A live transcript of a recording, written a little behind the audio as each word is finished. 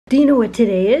Do you know what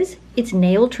today is? It's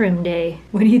nail trim day.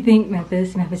 What do you think,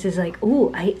 Memphis? Memphis is like, ooh,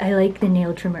 I like the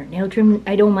nail trimmer. Nail trim,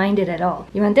 I don't mind it at all.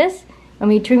 You want this?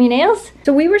 Want me to trim your nails?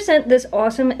 So we were sent this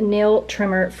awesome nail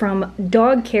trimmer from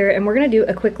DogCare, and we're gonna do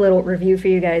a quick little review for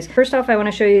you guys. First off, I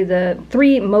wanna show you the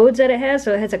 3 modes that it has.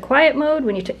 So it has a quiet mode,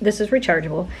 when you this is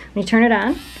rechargeable. When you turn it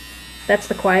on, that's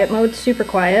the quiet mode, super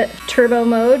quiet. Turbo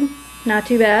mode, not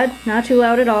too bad, not too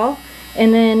loud at all.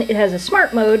 And then it has a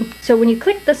smart mode. So when you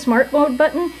click the smart mode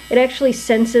button, it actually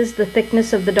senses the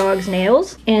thickness of the dog's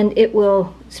nails and it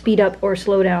will speed up or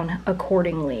slow down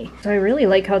accordingly. So I really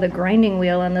like how the grinding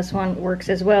wheel on this one works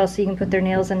as well. So you can put their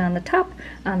nails in on the top,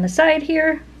 on the side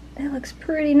here. That looks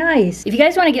pretty nice. If you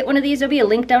guys want to get one of these, there'll be a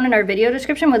link down in our video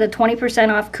description with a 20%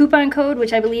 off coupon code,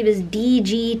 which I believe is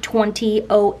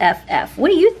DG20OFF. What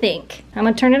do you think? I'm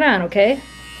gonna turn it on, okay?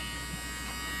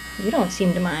 You don't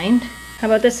seem to mind. How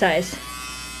about this size?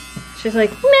 She's like,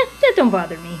 meh, that don't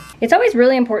bother me. It's always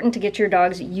really important to get your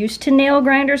dogs used to nail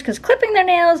grinders because clipping their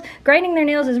nails, grinding their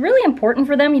nails is really important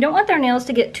for them. You don't want their nails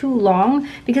to get too long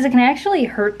because it can actually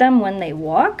hurt them when they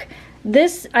walk.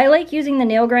 I like using the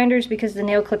nail grinders because the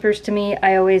nail clippers, to me,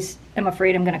 I always am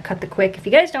afraid I'm gonna cut the quick. If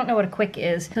you guys don't know what a quick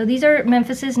is, so these are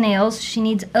Memphis's nails. She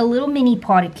needs a little mini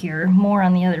pedicure, more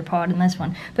on the other paw than this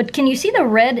one. But can you see the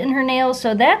red in her nails?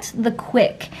 So that's the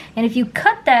quick. And if you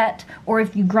cut that, or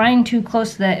if you grind too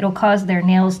close to that, it'll cause their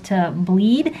nails to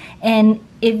bleed. And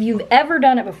if you've ever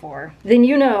done it before, then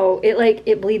you know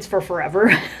it bleeds for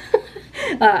forever.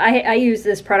 I use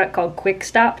this product called Quick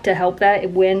Stop to help that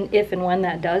if and when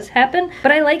that does happen.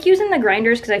 But I like using the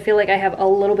grinders because I feel like I have a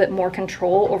little bit more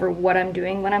control over what I'm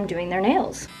doing when I'm doing their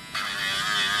nails.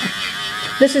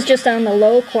 This is just on the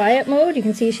low quiet mode. You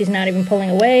can see she's not even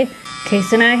pulling away. Okay,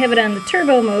 so now I have it on the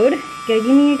turbo mode.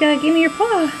 You gotta give me your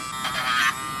paw.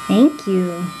 Thank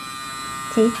you.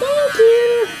 Say thank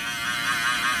you.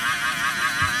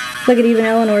 Look at, even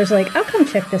Eleanor's like, I'll come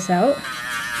check this out.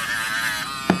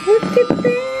 Look at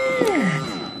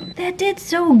that! That did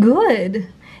so good.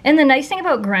 And the nice thing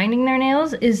about grinding their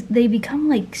nails is they become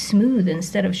like smooth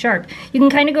instead of sharp. You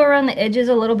can kind of go around the edges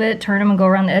a little bit, turn them and go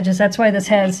around the edges. That's why this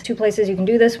has 2 places you can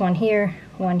do this, one here,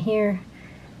 one here.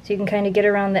 So you can kind of get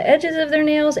around the edges of their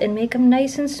nails and make them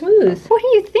nice and smooth. What do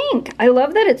you think? I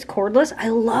love that it's cordless. I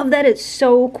love that it's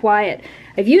so quiet.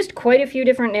 I've used quite a few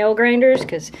different nail grinders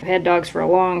because I've had dogs for a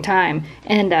long time.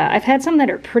 And I've had some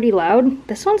that are pretty loud.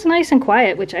 This one's nice and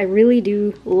quiet, which I really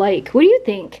do like. What do you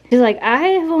think? She's like, I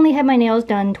have only had my nails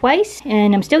done twice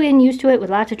and I'm still getting used to it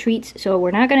with lots of treats. So we're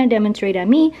not going to demonstrate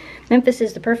on me. Memphis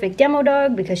is the perfect demo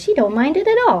dog because she don't mind it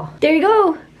at all. There you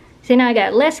go. So now I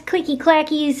got less clicky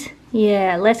clackies.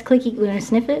 Yeah, less clicky. You want to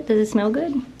sniff it? Does it smell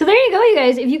good? So there you go, you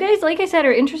guys. If you guys, like I said,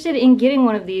 are interested in getting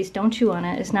one of these, don't chew on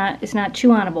it. It's not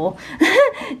chew-onable.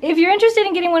 If you're interested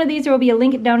in getting one of these, there will be a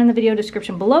link down in the video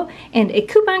description below and a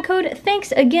coupon code.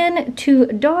 Thanks again to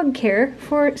DogCare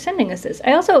for sending us this.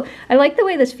 I like the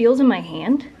way this feels in my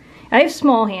hand. I have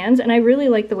small hands, and I really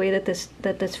like the way that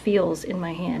this feels in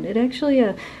my hand. It actually,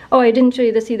 oh, I didn't show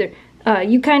you this either.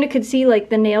 You kind of could see like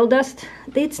the nail dust.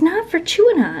 It's not for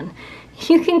chewing on.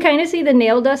 You can kind of see the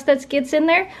nail dust that gets in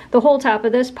there. The whole top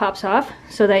of this pops off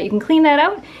so that you can clean that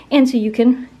out and so you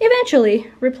can eventually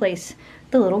replace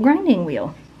the little grinding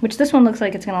wheel, which this one looks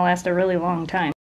like it's going to last a really long time.